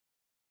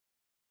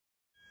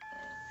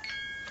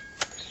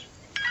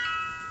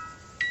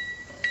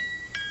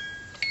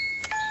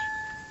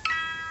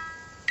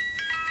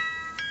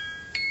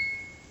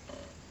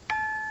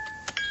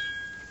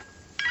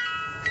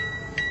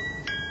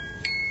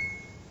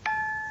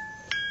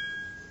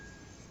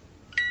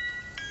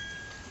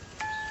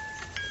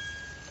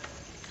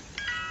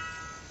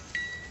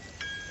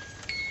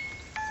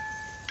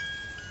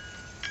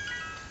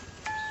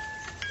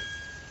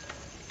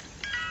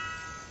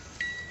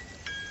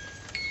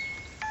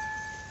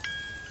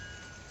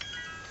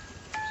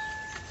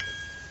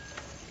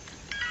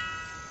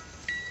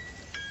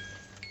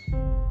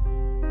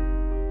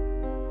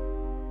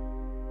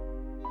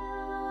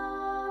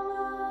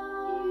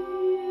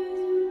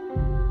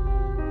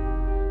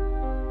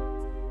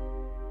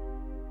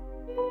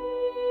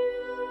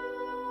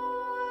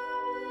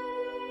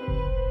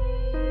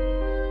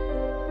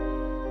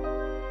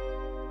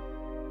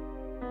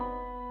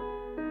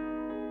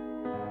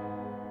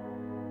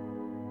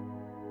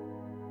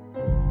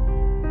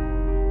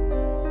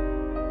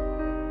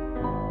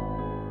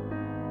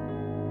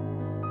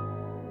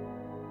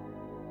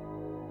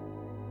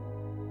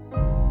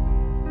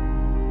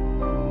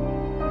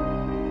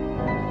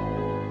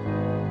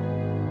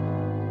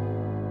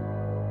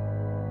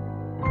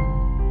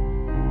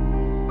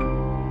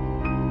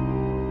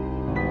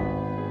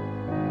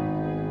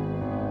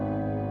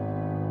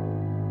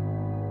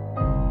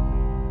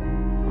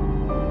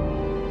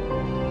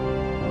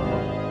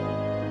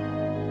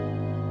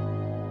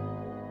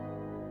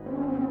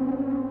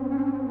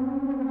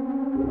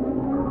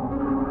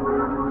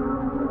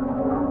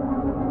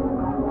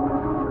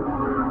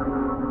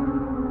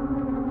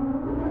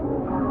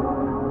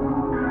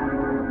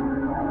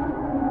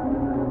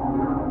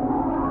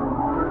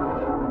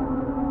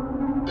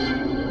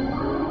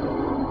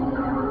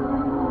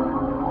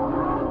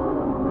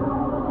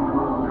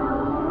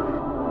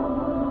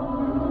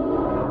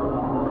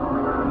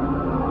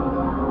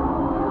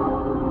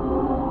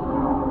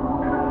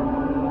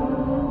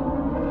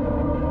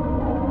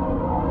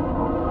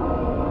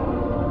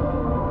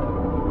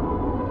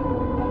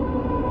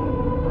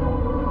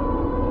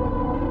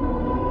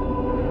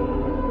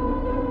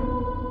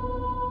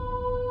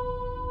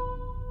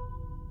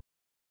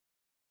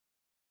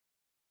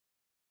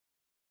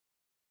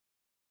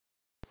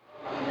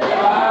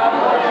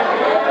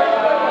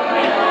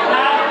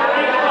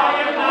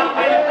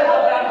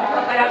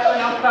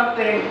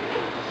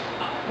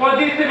For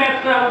this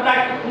semester, I would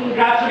like to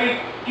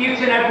congratulate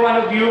each and every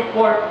one of you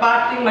for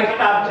passing my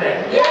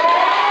subject.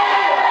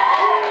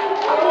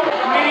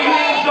 May you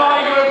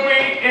enjoy your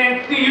break and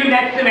see you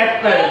next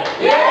semester.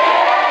 Okay,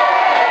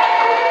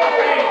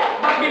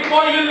 but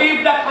before you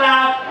leave the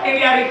class, can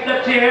you arrange the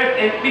chairs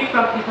and pick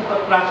some pieces of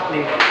trash,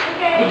 please?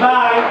 Okay.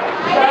 Goodbye.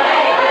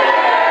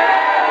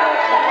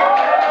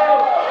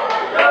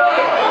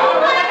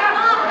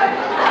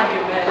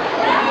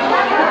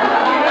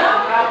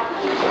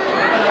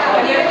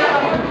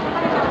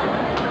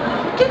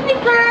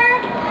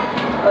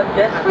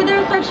 For the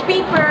research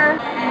paper.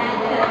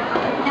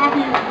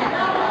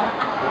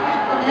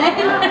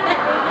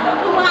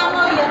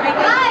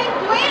 Guys,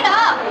 wait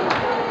up!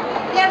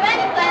 Do you have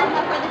any plans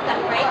for the sem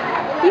break?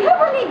 You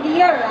have an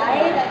idea,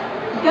 right?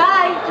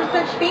 Guys,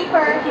 research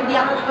paper. Hindi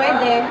ako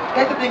pwede.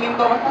 Kasi tingin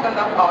ko mas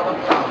maganda ako out of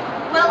town.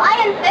 Well,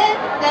 I insist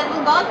that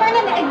we'll go for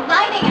an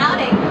exciting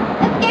outing.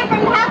 Escape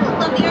from the hassles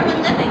of the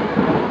urban living.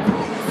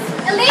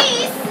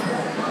 Elise!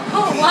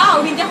 Oh, wow.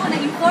 Hindi ako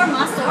na-inform,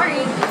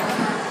 sorry.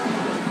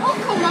 Oh,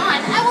 come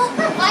on. I will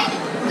provide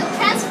the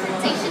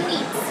transportation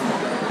needs.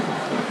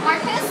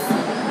 Marcus,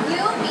 you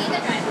be the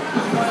driver.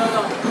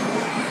 No.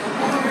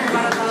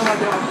 Para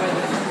talaga ako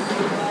pwede.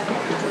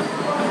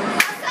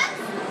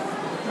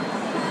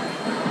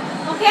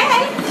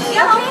 Okay.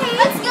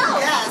 Let's go.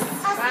 Yes.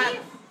 I'll see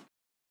you.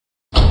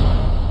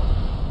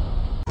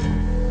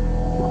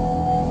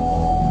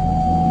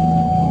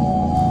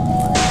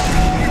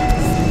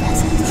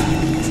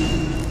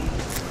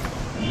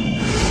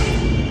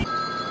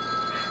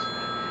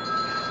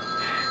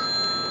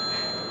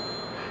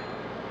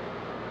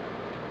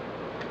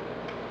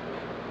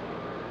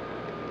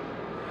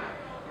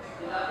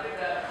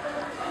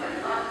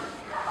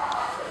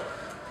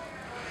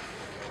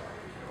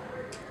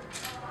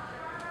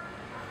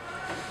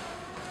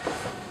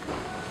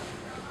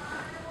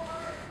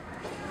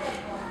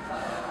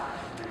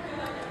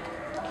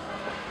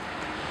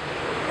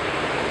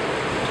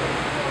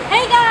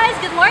 Hey guys,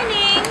 good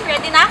morning.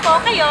 Ready na ako,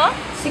 kayo?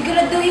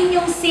 Siguraduhin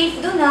yung safe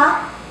dun,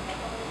 ha?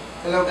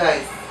 Hello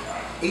guys.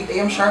 8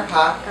 AM sharp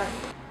ha?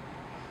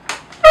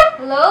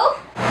 Hello?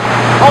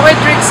 Okay,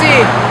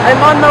 Trixie. I'm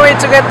on my way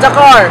to get the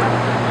car.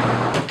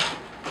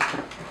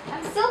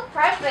 I'm still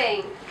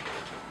prepping.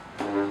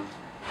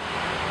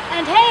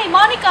 And hey,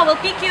 Monica will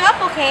pick you up,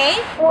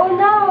 okay? Oo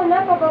na,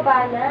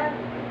 pababa na.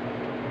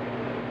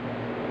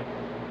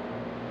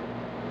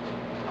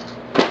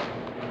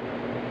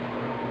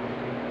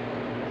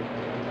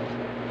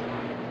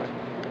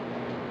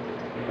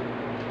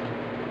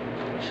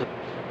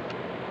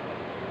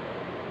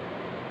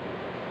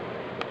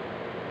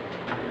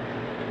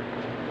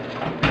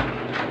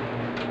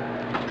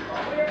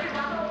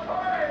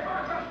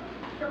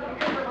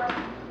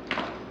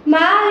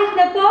 Maalis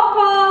na po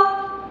ako!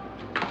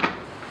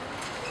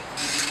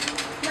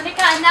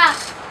 Monica, anak.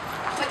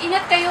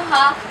 Mag-ingat kayo,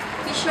 ha?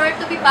 Be sure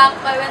to be back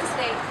by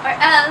Wednesday. Or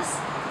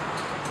else...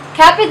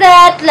 Copy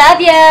that!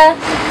 Love ya!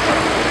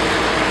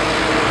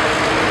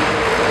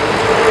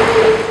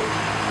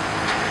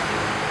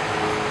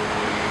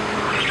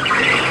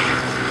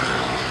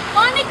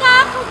 Monica,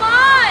 come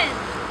on!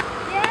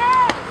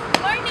 Yes!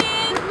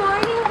 Morning! Good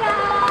morning,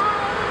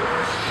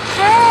 guys!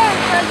 Sir,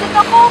 pwede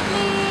ako,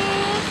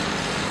 please?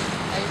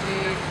 Hi,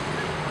 babe.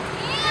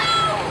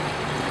 Ew!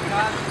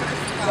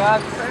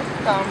 God, first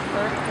come,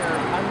 first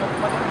serve. Ano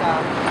pa ka?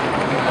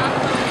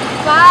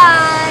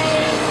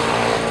 Bye!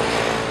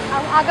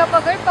 Ang aga pa,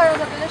 girl, para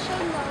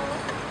mag-relasyon, no?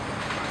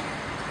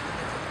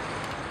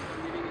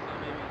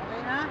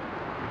 Okay na?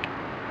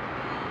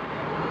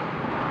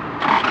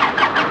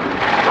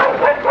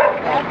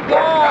 Let's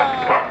go!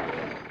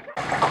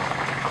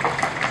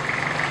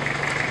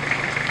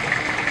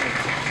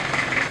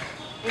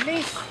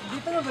 Elise,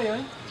 dito na ba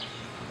yun?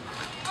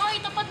 Oy,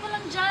 tapat mo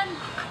lang dyan.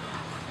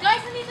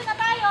 Guys, nandito na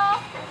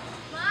tayo.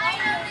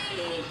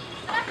 Finally!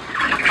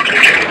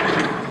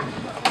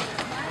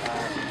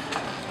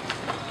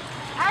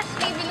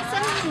 Ashley,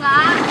 bilisan mo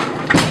nga.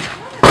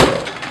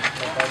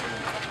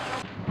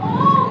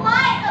 Oh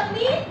my,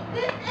 Elise!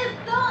 This is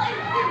so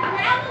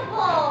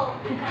Instagrammable!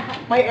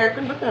 May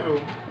aircon ba sa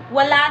room?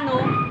 Wala,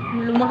 no?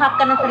 Lumahap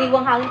ka ng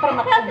sariwang hangin para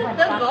This is makakuhan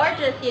so ka.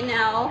 gorgeous, you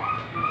know.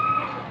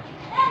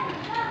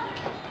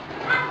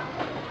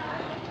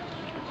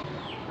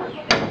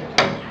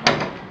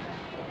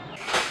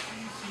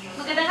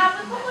 Magandang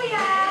hapon po,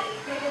 kuya.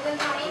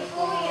 Magandang hapon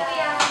po,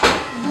 kuya.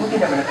 Buti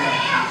naman na tayo.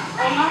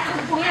 Oo nga po,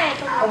 kuya.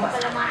 Ito nga po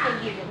pala mga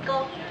kaibigan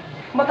ko.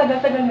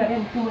 Matagal-tagal na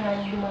rin. Simula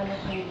yung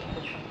lumalas kayo.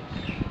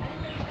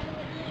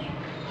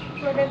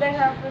 Magandang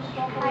hapon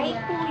po, Hi,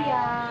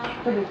 kuya.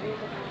 Tuloy.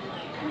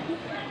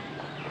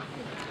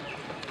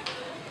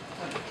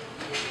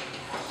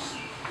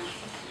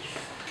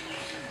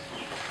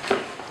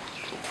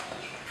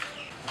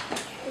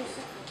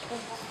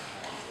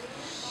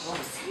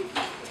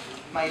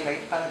 May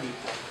light para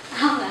dito.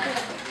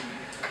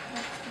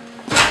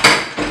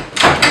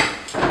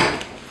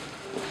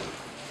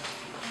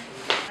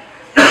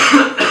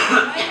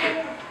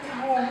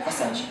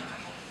 Pasensya na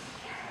kayo.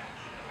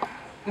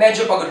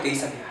 Medyo pagod kayo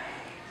sa biyahe.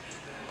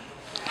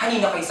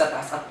 kanina kayo sa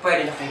taas at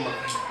pwede na kayong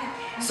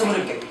magpahinga.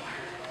 Sumunod kayo.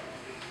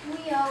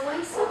 Kuya, why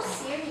so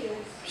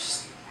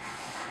serious?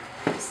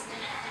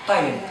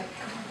 Tayo na.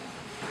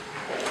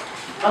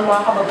 Ang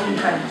mga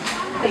kababaihan,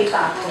 kay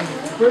Tato.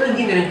 Pero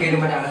hindi na rin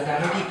kayo naman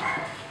nakadala dito.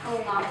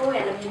 Oo nga po,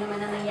 alam niyo naman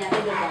ang nangyari,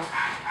 diba?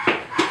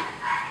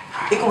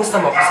 Eh, kumusta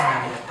mo ako sa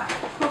nanay at tayo?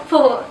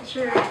 Opo,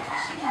 sure.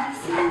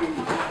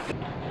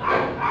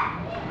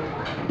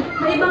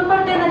 May ibang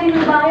parte na rin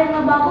ng bayan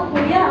na bago,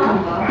 kuya.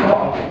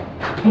 Oo.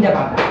 Hindi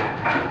ba?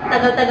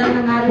 Tagal-tagal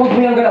na nga rin. Huwag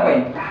mo yung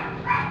galawin.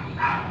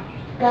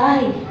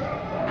 Guy.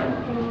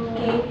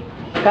 Okay.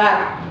 Kat!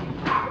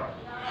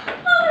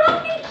 Ang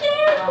rocking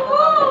chair ko!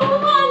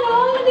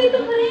 Ano? Nandito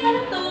pa rin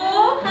ano to?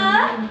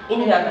 Ha?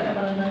 Inilatan na.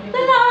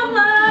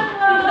 Salamat!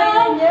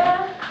 Kaya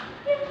niya.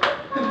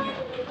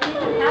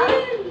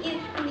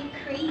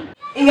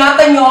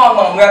 Ingatan niyo ang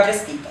mga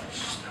muebles dito.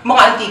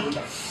 Mga antigo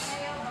yan.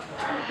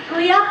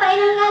 Kuya,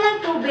 painan nga ng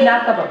tubig.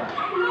 Pinata ba ba?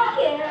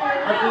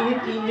 At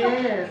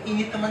init-init.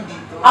 Init naman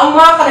dito. Ang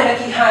mga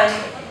kalalakihan,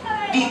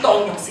 dito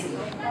ang iyong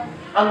silid.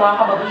 Ang mga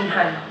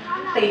kababaihan,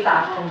 kay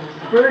Tato.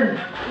 Bird.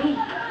 Hey,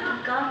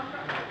 ka.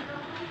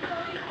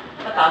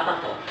 Patata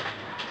ko.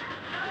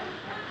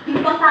 Di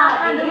ba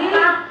tayo?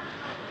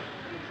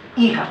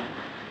 Iha,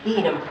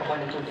 iinom ka ko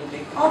ng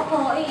tubig. Opo,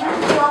 iinom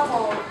po ako.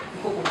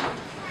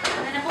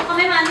 Ano na po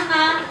kami, mano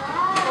ka?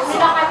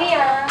 Sila kami,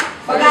 ah.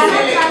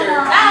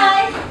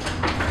 Bye!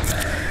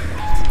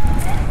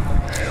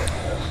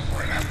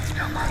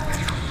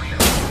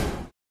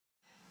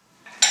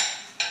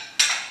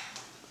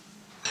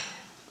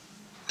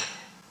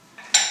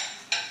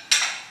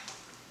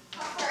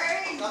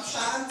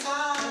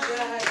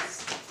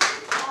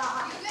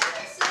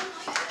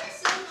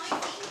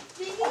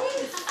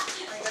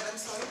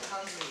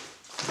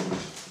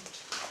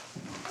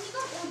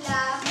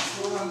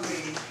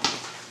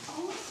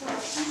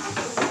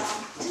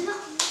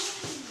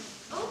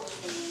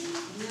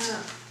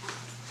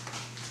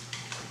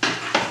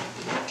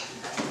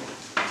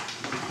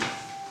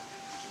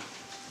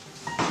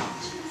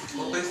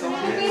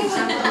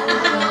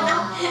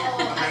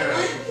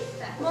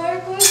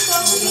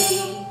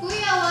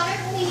 Kuya, water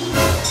please.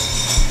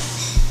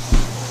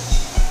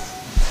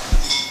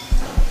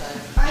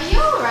 Are you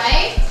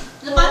alright?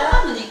 Paano ka,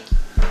 Monique?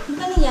 Ano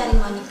ba nangyari,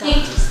 Monica?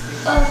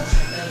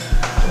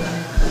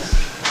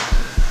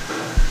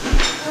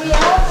 Kuya,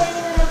 pwede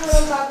na lang po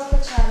yung bagong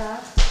kutsara.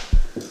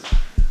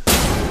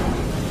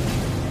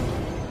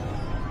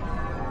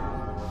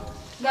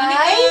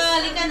 Guys?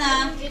 Halika na.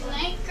 Good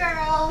night,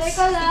 girls.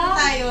 Teka lang.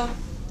 Tayo.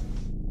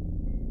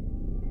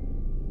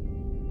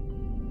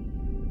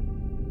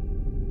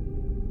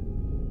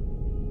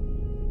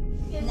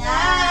 Good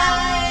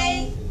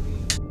Night!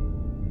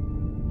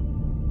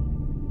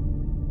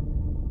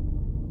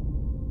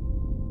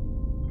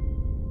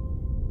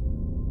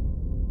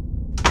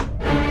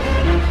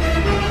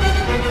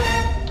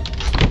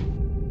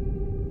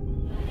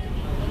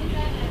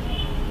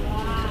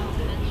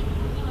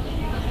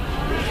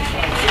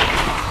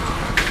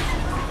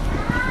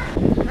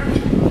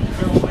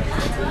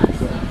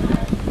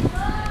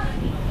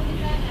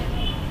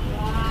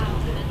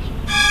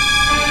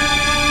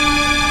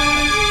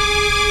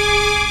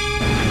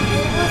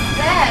 What's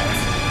that?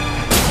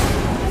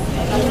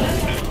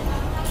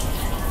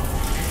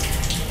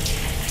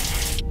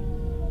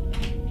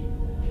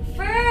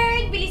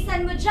 Fern,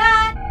 bilisan mo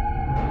dyan!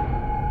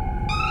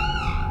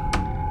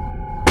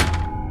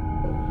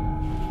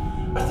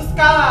 Bastos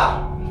ka!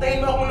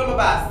 Hintayin mo akong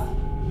lumabas.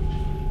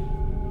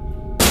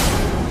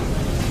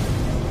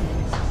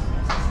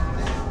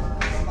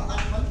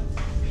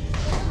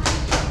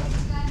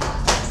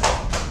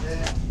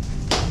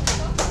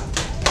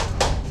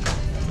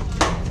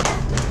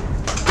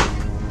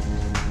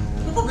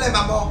 Ano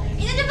problema mo?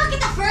 Ina ba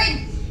kita,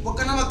 Fern? Huwag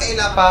ka na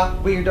magkaila pa,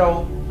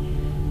 weirdo.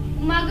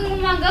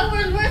 Umagang-umaga,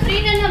 World War III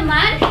na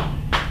naman?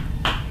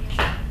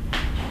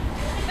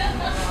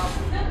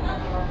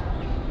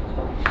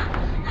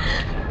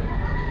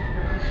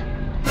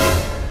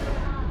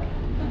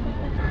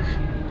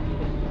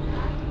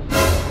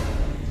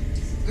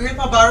 Girl,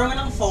 pabaro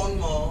nga ng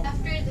phone mo.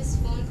 After this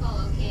phone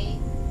call,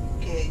 okay?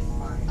 Okay,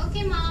 fine.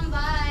 Okay, Mom,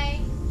 bye.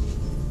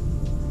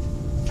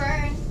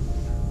 Fern.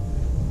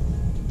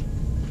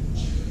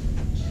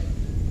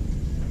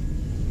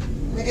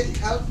 Megan,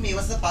 help me.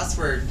 What's the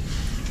password?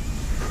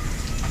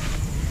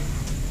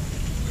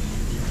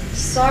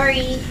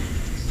 Sorry.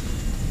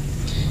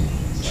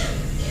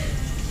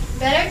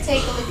 Better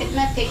take a look at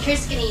my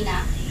pictures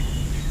kanina.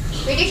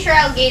 Pretty sure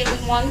I'll gain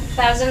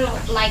 1,000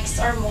 likes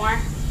or more.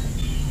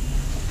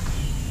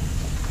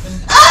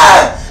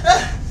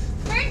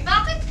 Fern,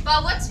 bakit ba?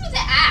 What's with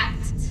the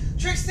act?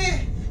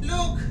 Trixie,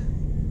 look!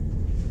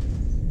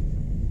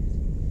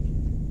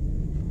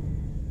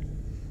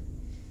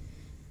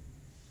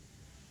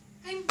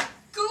 I'm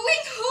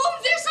going home.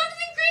 There's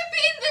something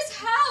creepy in this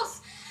house.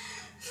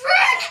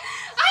 Fern,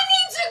 I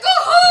need to go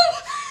home.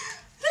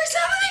 There's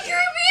something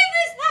creepy in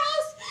this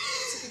house.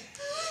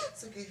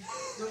 It's okay.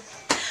 Look.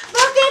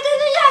 Bakit? Ano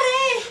nangyari?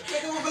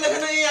 Teka mo pala ka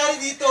nangyayari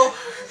dito.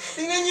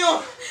 Tingnan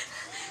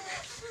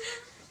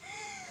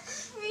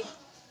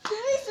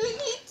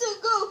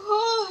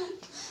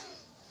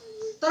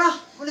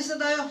alis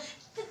na tayo.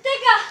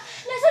 Teka,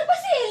 nasan pa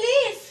si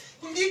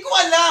Elise? Hindi ko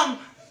alam.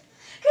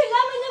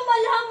 Kailangan niya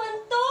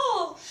malaman to.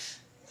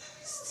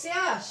 Si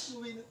Ash.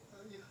 Uwi na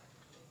tayo.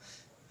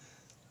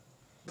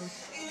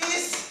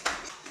 Elise!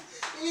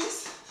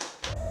 Elise!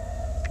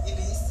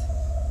 Elise?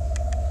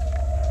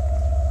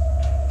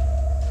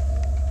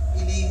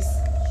 Elise?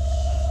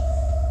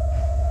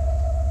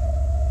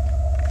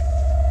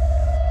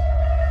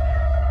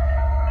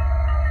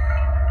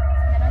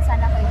 Meron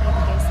sana ko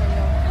ibibigay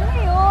sa'yo. Ano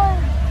yun?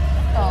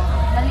 Ito,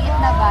 maliit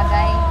na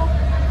bagay.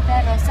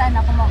 Pero sana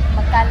kung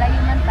magkalayo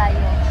man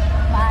tayo,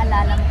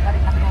 maaalala mo pa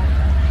rin ako.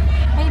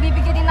 May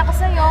ibibigay din ako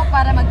sa'yo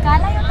para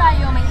magkalayo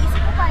tayo, may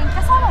isip mo pa rin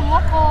kasama mo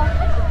ako.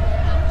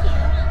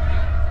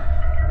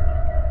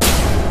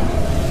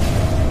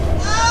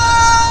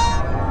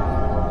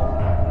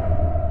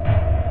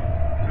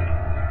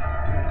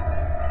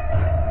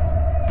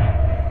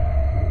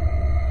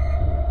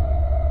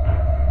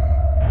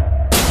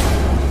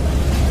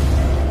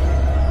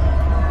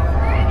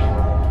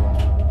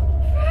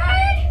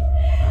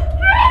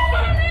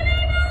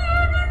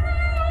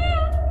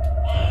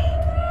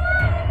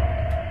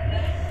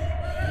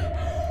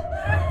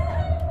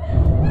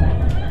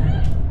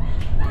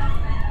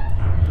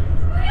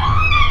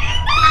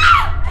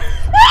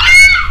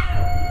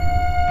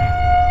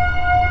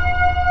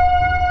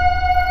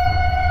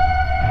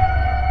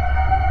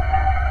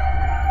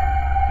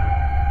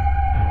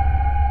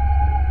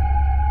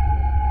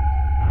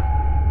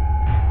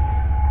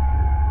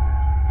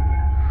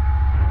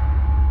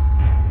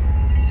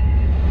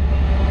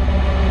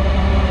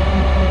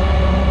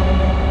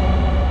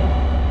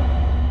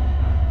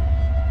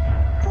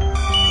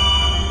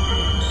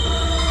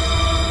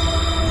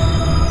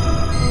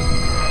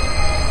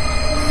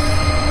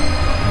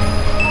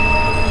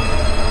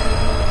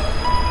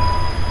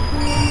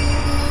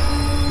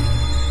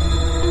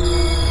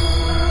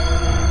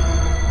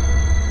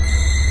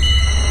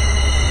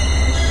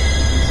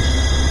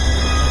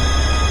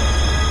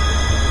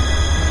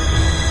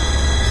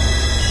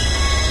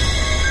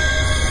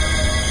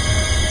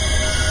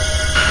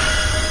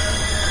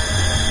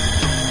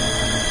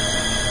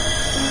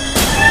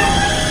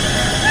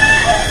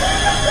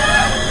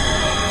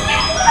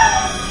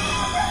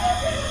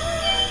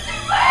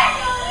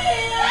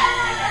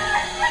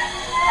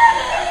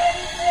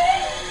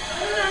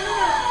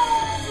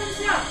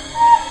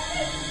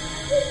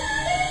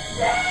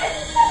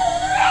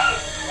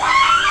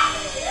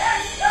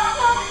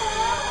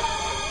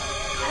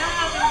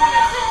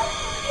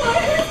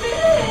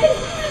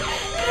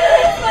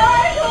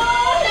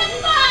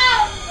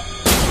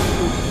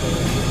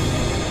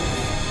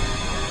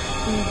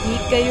 Hindi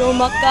kayo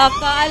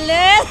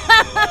makakaalis!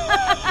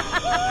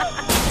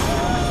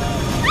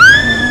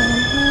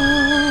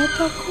 At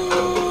ako'y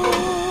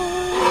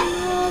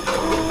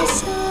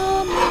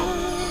magkasama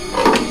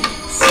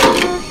sa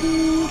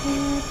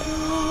hirap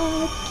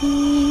at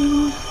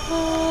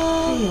ginhawa.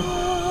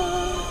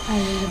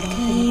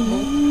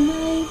 Kailan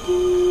may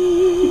di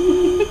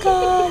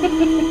kalimutan.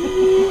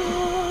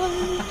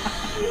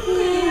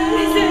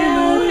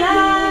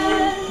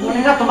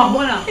 Monica,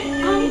 tumakbo na.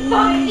 Ang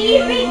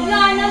pag-ibig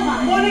nga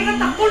naman! Monica,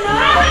 takbo na!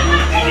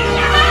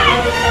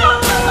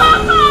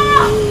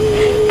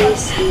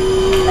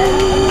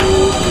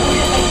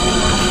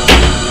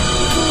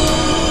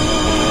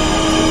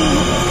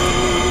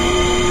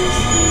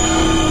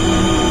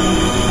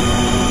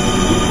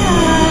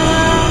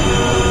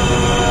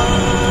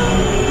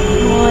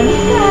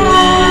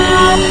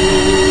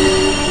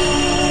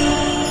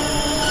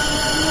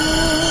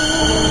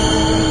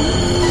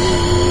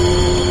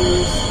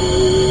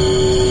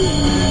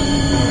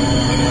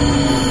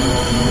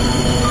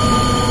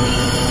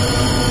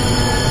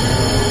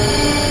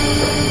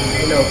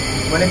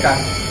 Monica?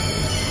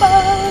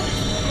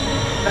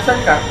 Nasaan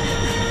ka?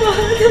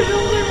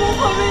 Tulungan mo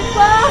kami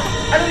pa!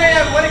 Ano na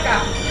yan, Monica?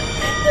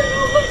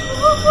 Tulungan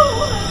mo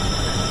ako!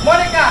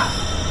 Monica!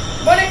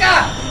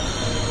 Monica!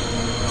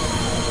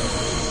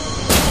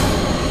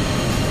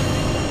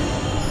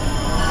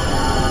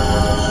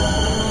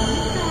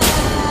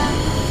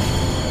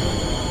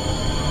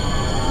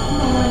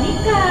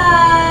 Monica!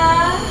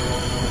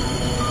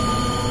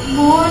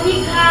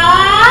 Monica!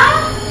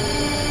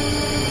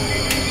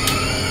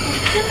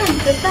 Huwag ka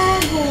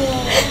magtatago.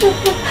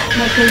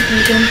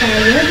 Magkaibigan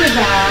tayo, di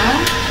ba?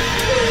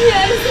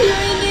 Nangyari sa'yo,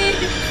 Eli.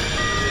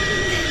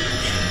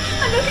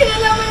 Ano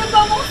kinalaman ng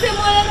papa ko sa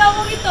mga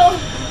lalawang ito?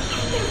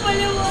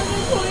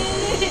 Ipaliwanag ko,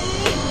 Eli.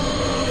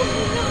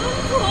 Panginoon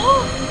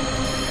ko.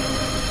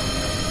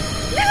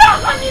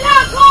 Nilakon nila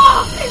ako!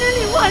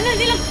 Pinaniwala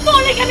nilang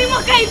tuloy kami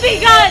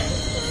magkaibigan!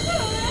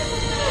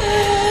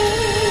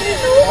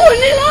 Inuho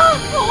nila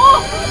ako!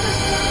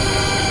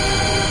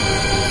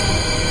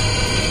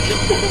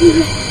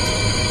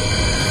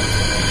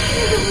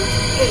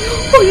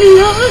 Niloko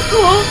nila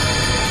ako!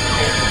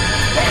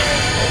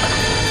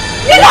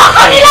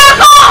 Niloko nila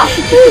ako!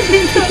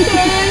 Hindi ko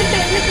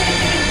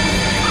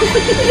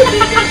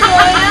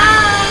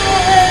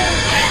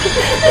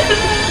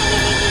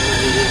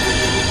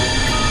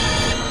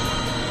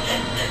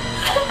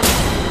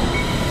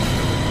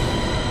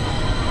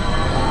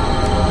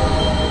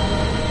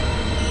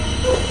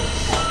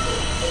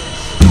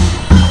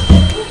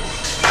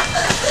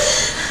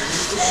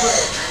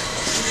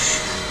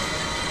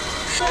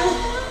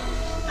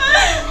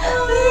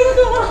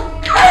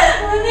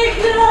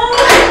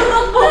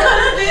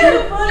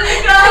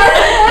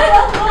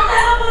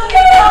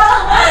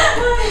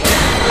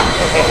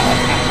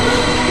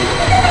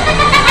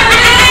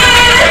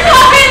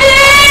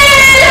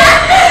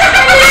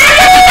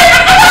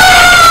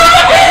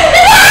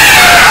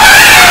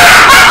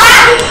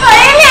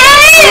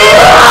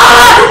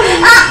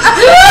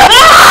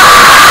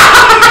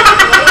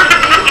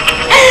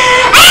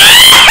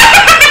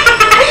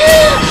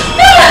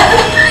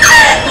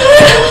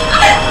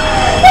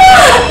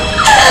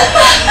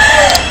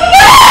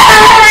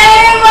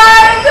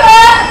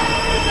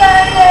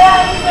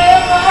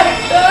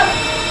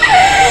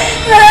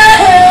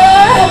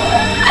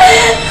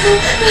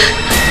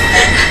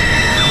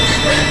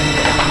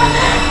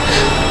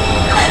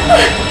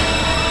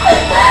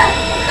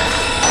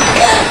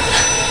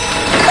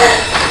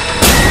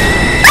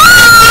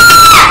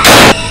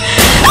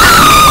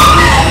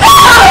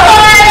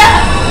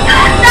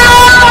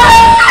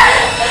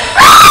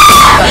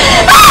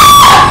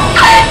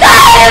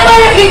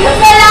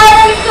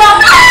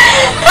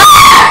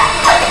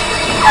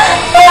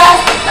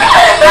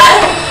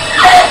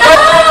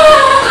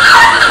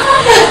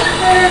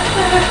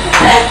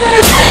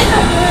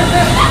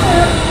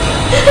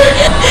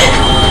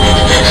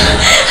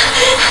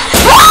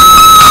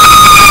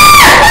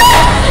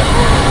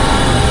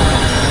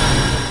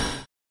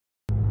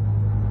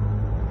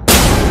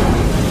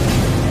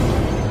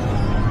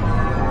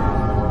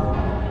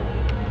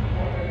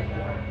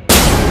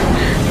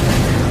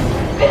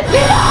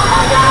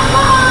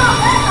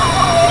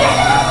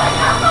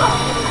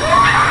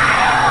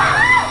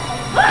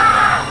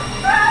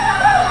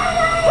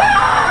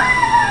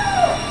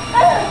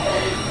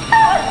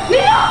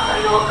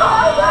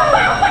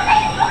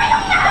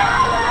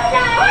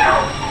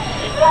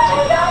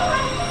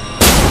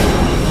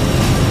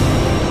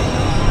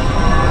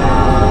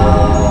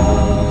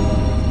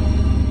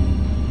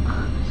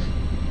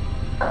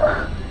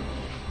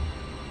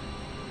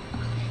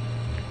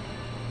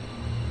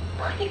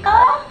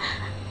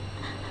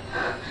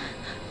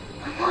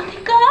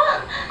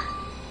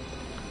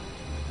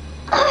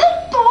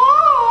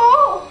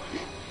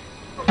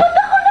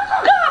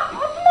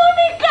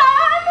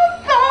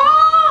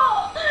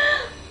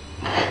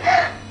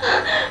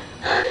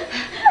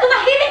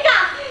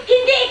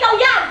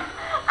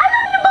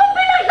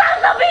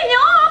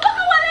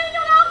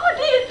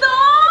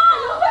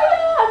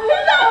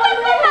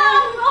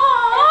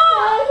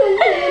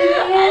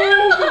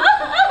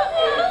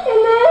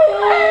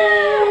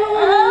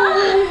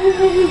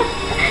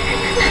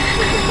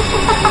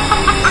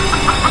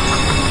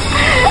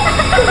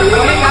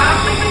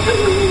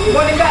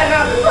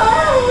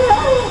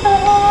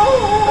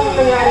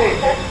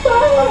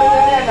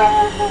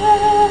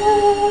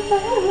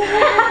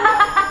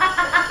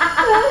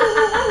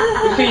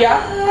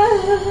Lucia?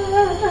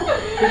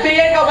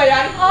 Lucia, ikaw ba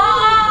yan?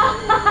 Oo!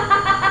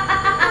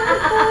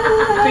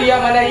 Lucia,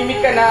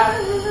 manahimik ka na.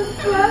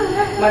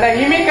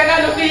 Manahimik ka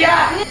na,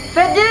 Lucia!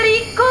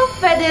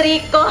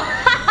 Federico!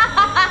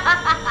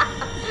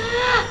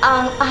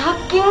 Ang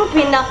aking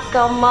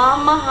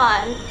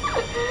pinakamamahal.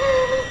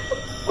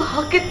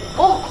 Bakit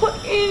mo ko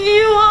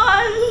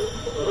iniwan?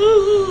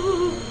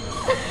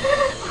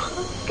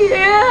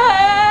 Bakit?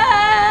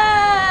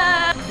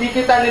 Di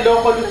kita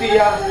niloko,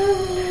 Lucia.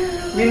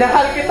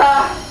 Minahal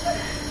kita.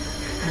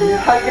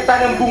 Minahal kita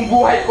ng buong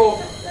buhay ko.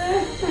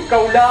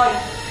 Ikaw lang.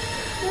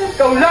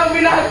 Ikaw lang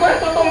minahal ko ng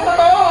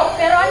totoong-totoo.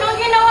 Pero anong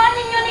ginawa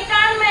ninyo ni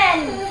Carmen?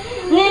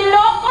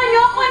 Niloko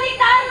niyo ko ni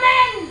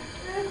Carmen!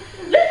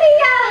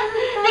 Lucia!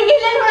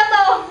 Tigilan mo na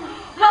to!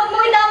 Huwag mo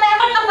idamay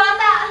ang mga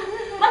bata!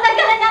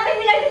 Matagal na namin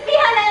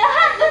pinagsisihan ang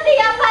lahat,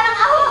 Lucia! Parang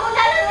awa ko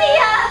na,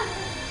 Lucia!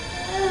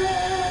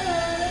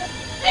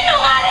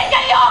 Sinungaling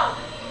kayo!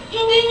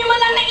 Hindi niyo man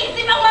lang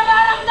naisip ang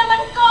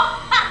mararamdaman ko!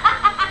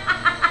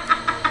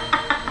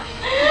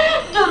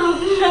 Durog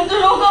na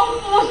durog ang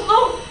puso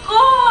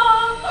ko!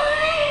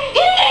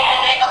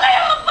 Hindi ko kayo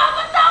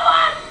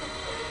magpapatawad!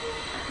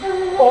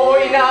 Oo,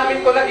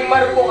 inaamin ko naging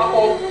marupok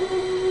ako.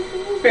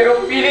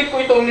 Pero pilit ko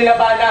itong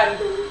nilabanan.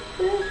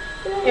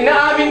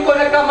 Inaamin ko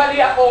nagkamali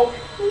ako.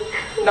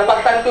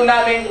 Napagtanto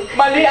namin,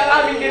 mali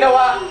ang aming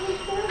ginawa.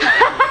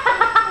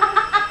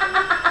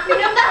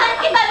 Pinuntahan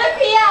kita,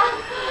 Lucia!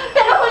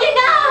 Pero huli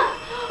na!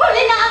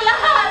 Huli na ang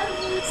lahat!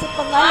 Sa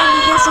pangalan ni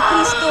Yesu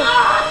Kristo,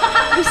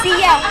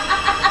 Lucia,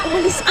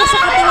 umalis ka sa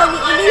katawan ni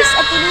Elise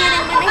at tuluyan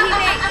ang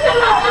manahimik.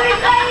 Lumabay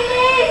ka,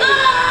 Elise!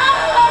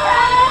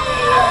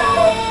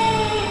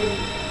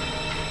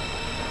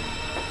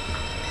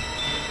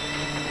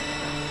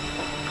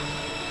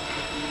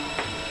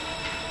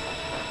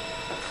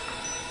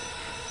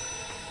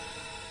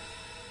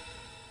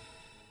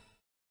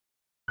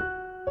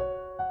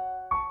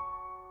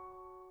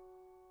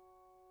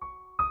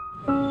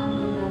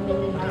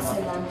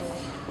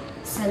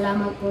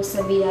 Salamat po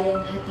sa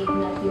biyayang hatid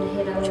na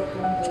pinahiram niyo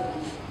pong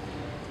buhay.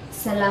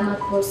 Salamat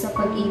po sa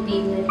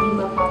pag-ibig na di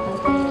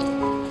mapapantayan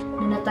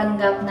na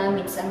natanggap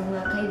namin sa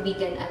mga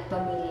kaibigan at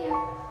pamilya.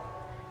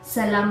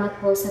 Salamat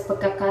po sa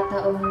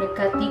pagkakataong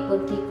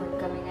nagkatipon-tipon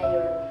kami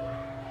ngayon.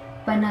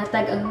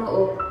 Panatag ang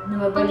loob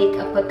na mabalik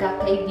ang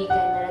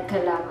pagkakaibigan na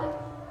nagkalamat.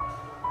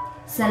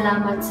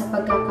 Salamat sa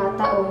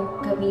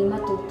pagkakataong kami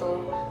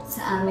matuto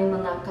sa aming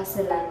mga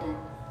kasalanan,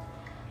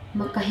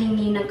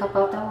 makahingi ng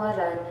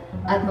kapatawaran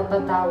at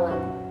mapatawad.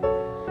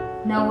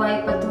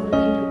 Naway patuloy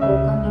niyo po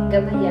kaming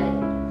gabayan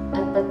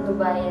at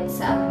patnubayan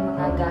sa aming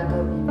mga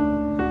gagawin.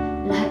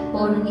 Lahat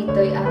po ng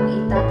ito'y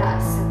aming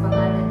itataas sa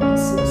pangalan ni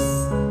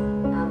Jesus.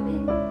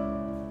 Amen.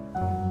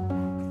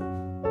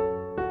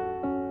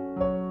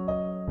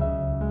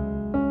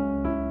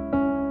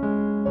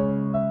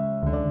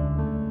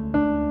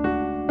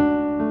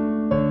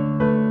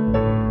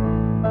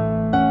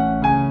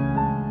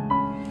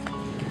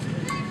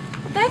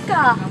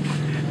 Teka,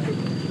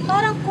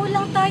 parang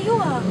kulang tayo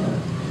ah.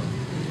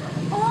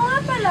 Oo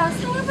nga pala,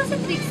 saan nga ba si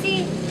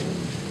Trixie?